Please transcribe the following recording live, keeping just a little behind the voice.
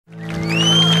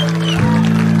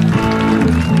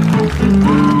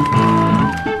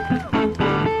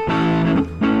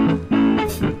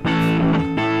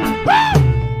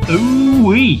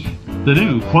The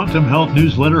new Quantum Health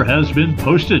newsletter has been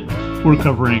posted. We're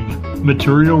covering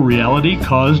material reality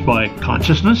caused by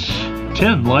consciousness,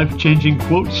 10 life-changing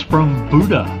quotes from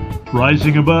Buddha,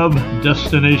 rising above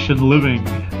destination living,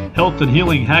 health and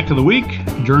healing hack of the week,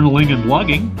 journaling and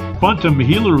blogging, quantum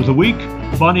healer of the week,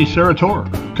 Bonnie Sarator.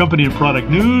 Company and product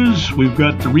news, we've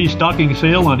got the restocking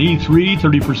sale on E3,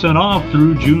 30% off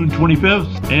through June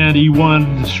 25th, and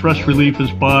E1 stress relief is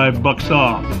 $5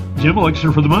 off. Gem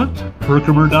elixir for the month,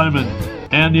 Herkimer Diamond.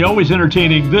 And the always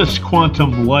entertaining This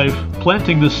Quantum Life,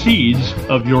 planting the seeds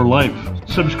of your life.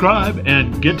 Subscribe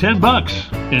and get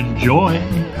 $10. Enjoy.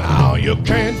 Now you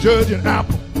can't judge an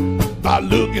apple by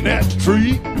looking at the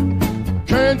tree.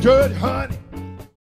 Can't judge honey